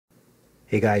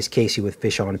Hey guys, Casey with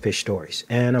Fish On Fish Stories,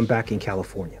 and I'm back in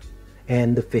California,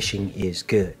 and the fishing is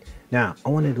good. Now, I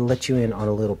wanted to let you in on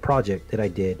a little project that I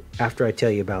did after I tell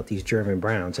you about these German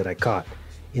browns that I caught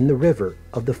in the river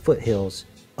of the foothills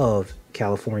of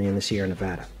California in the Sierra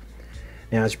Nevada.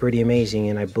 Now, it's pretty amazing,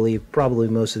 and I believe probably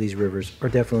most of these rivers are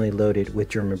definitely loaded with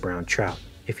German brown trout,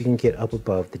 if you can get up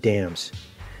above the dams.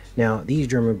 Now, these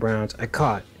German browns I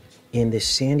caught in this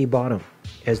sandy bottom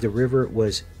as the river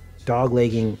was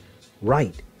doglegging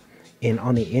right, and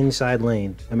on the inside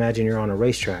lane, imagine you're on a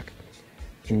racetrack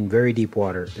in very deep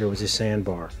water. There was a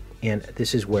sandbar, and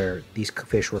this is where these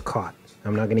fish were caught.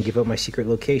 I'm not going to give up my secret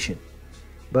location,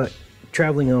 but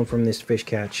traveling home from this fish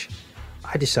catch,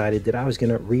 I decided that I was going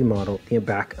to remodel the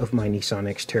back of my Nissan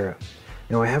XTerra.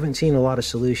 Now, I haven't seen a lot of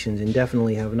solutions and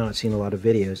definitely have not seen a lot of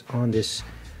videos on this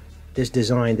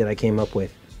design that I came up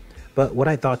with, but what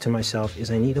I thought to myself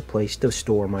is I need a place to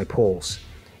store my poles.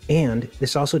 And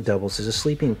this also doubles as a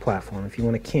sleeping platform if you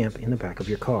want to camp in the back of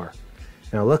your car.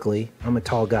 Now, luckily, I'm a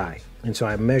tall guy, and so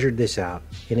I measured this out,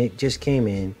 and it just came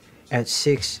in at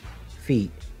 6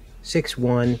 feet,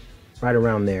 6'1", right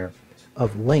around there,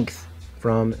 of length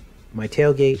from my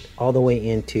tailgate all the way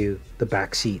into the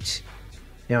back seats.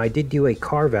 Now, I did do a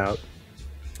carve out,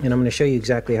 and I'm going to show you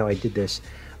exactly how I did this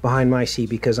behind my seat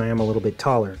because I am a little bit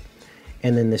taller.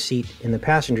 And then the seat in the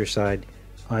passenger side,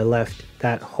 I left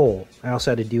that hole. I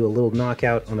also had to do a little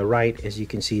knockout on the right, as you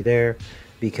can see there,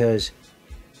 because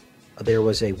there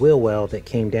was a wheel well that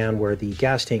came down where the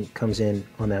gas tank comes in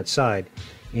on that side,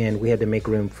 and we had to make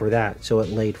room for that, so it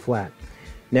laid flat.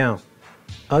 Now,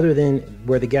 other than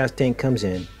where the gas tank comes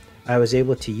in, I was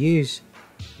able to use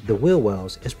the wheel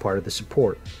wells as part of the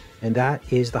support, and that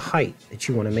is the height that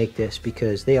you want to make this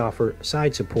because they offer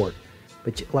side support.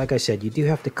 But like I said, you do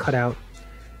have to cut out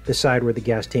the side where the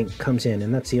gas tank comes in,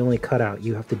 and that's the only cutout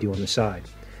you have to do on the side.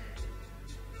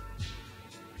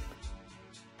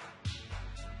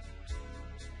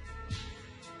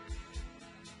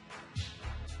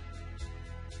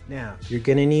 Now, you're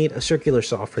going to need a circular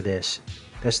saw for this.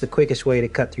 That's the quickest way to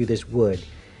cut through this wood.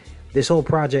 This whole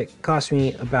project cost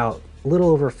me about a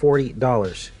little over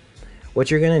 $40.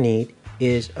 What you're going to need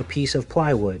is a piece of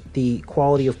plywood. The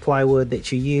quality of plywood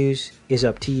that you use is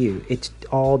up to you. It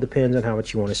all depends on how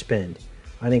much you want to spend.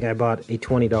 I think I bought a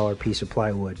 $20 piece of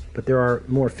plywood, but there are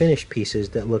more finished pieces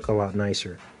that look a lot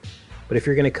nicer. But if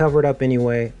you're going to cover it up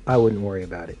anyway, I wouldn't worry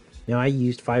about it. Now, I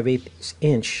used 5/8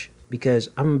 inch because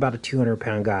I'm about a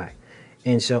 200-pound guy,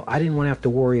 and so I didn't want to have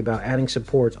to worry about adding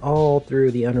supports all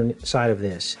through the underside of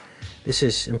this. This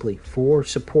is simply 4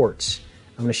 supports.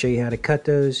 I'm going to show you how to cut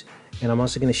those, and I'm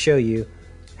also going to show you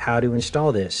how to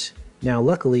install this. Now,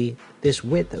 luckily, this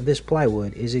width of this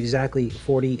plywood is exactly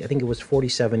 40, I think it was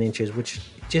 47 inches, which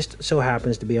just so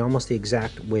happens to be almost the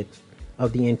exact width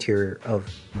of the interior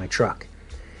of my truck.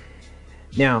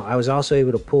 Now, I was also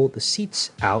able to pull the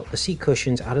seats out, the seat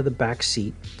cushions out of the back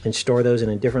seat, and store those in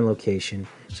a different location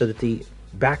so that the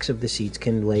backs of the seats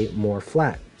can lay more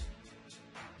flat.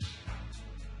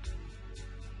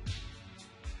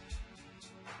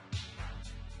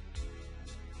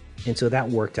 And so that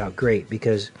worked out great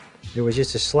because there was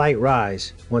just a slight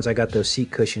rise once I got those seat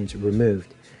cushions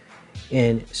removed.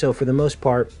 And so for the most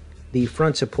part, the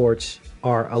front supports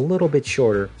are a little bit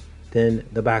shorter than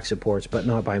the back supports, but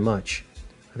not by much.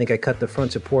 I think I cut the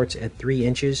front supports at 3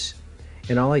 inches,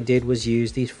 and all I did was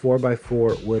use these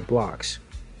 4x4 wood blocks.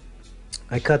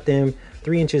 I cut them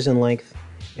 3 inches in length,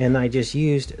 and I just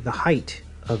used the height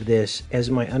of this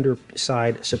as my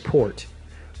underside support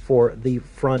for the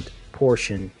front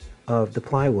portion of the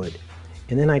plywood.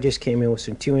 And then I just came in with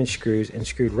some 2-inch screws and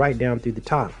screwed right down through the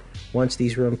top. Once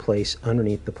these were in place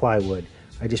underneath the plywood,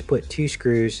 I just put 2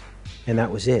 screws and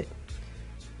that was it.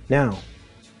 Now,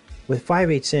 with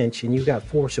 5/8 inch and you've got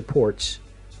 4 supports,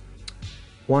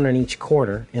 1 on each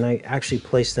corner, and I actually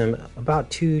placed them about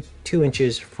 2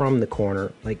 inches from the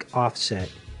corner, like offset,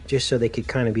 just so they could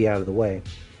kind of be out of the way.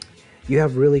 You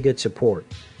have really good support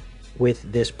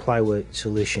with this plywood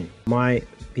solution. My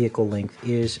vehicle length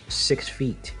is 6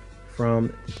 feet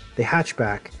from the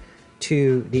hatchback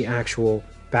to the actual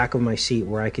back of my seat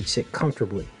where I could sit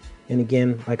comfortably. And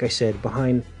again, like I said,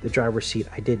 behind the driver's seat,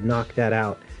 I did knock that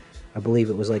out. I believe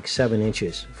it was like 7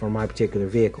 inches for my particular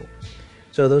vehicle.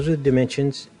 So those are the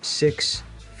dimensions: 6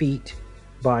 feet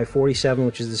by 47,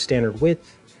 which is the standard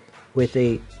width, with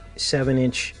a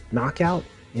 7-inch knockout.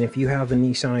 And if you have a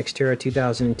Nissan XTerra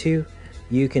 2002,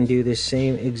 you can do this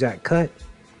same exact cut.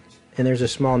 And there's a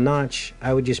small notch.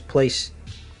 I would just place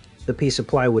the piece of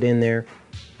plywood in there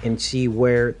and see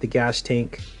where the gas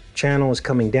tank channel is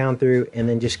coming down through, and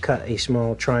then just cut a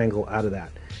small triangle out of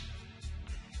that.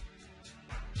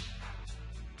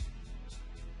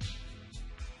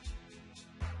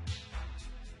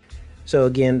 So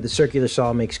again, the circular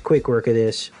saw makes quick work of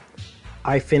this.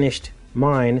 I finished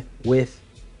mine with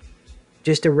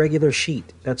just a regular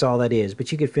sheet. That's all that is. But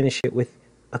you could finish it with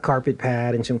a carpet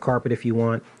pad and some carpet if you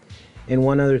want. And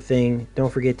one other thing,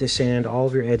 don't forget to sand all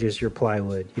of your edges, your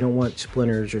plywood. You don't want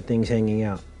splinters or things hanging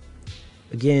out.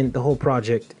 Again, the whole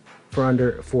project for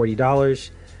under $40.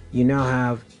 You now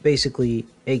have basically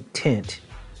a tent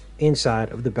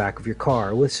inside of the back of your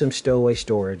car with some stowaway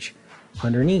storage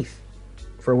underneath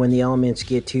for when the elements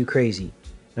get too crazy.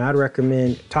 Now I'd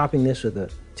recommend topping this with a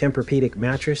Tempur-Pedic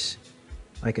mattress,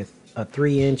 like a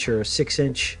 3-inch or a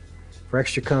 6-inch for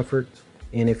extra comfort.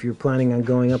 And if you're planning on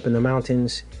going up in the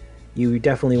mountains, you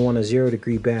definitely want a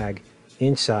 0-degree bag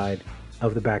inside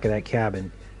of the back of that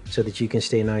cabin so that you can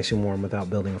stay nice and warm without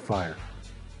building a fire.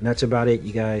 And that's about it,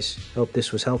 you guys. Hope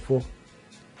this was helpful.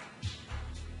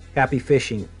 Happy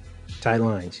fishing. Tight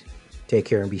lines. Take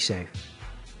care and be safe.